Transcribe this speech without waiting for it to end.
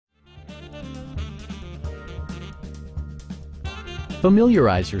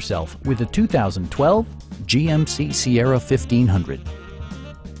Familiarize yourself with the 2012 GMC Sierra 1500.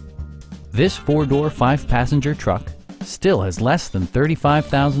 This four-door, five-passenger truck still has less than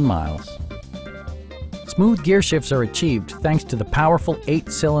 35,000 miles. Smooth gear shifts are achieved thanks to the powerful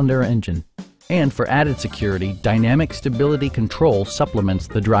 8-cylinder engine. And for added security, dynamic stability control supplements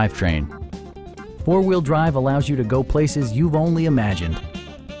the drivetrain. Four-wheel drive allows you to go places you've only imagined.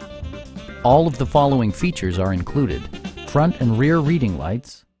 All of the following features are included: front and rear reading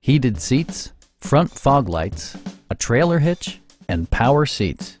lights, heated seats, front fog lights, a trailer hitch, and power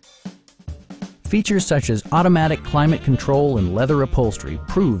seats. Features such as automatic climate control and leather upholstery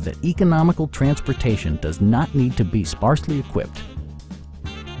prove that economical transportation does not need to be sparsely equipped.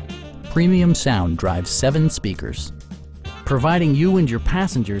 Premium sound drives 7 speakers, providing you and your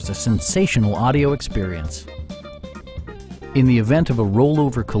passengers a sensational audio experience. In the event of a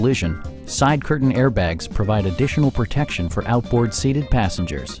rollover collision, side curtain airbags provide additional protection for outboard seated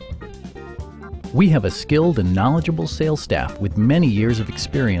passengers. We have a skilled and knowledgeable sales staff with many years of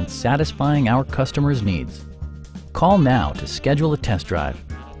experience satisfying our customers' needs. Call now to schedule a test drive.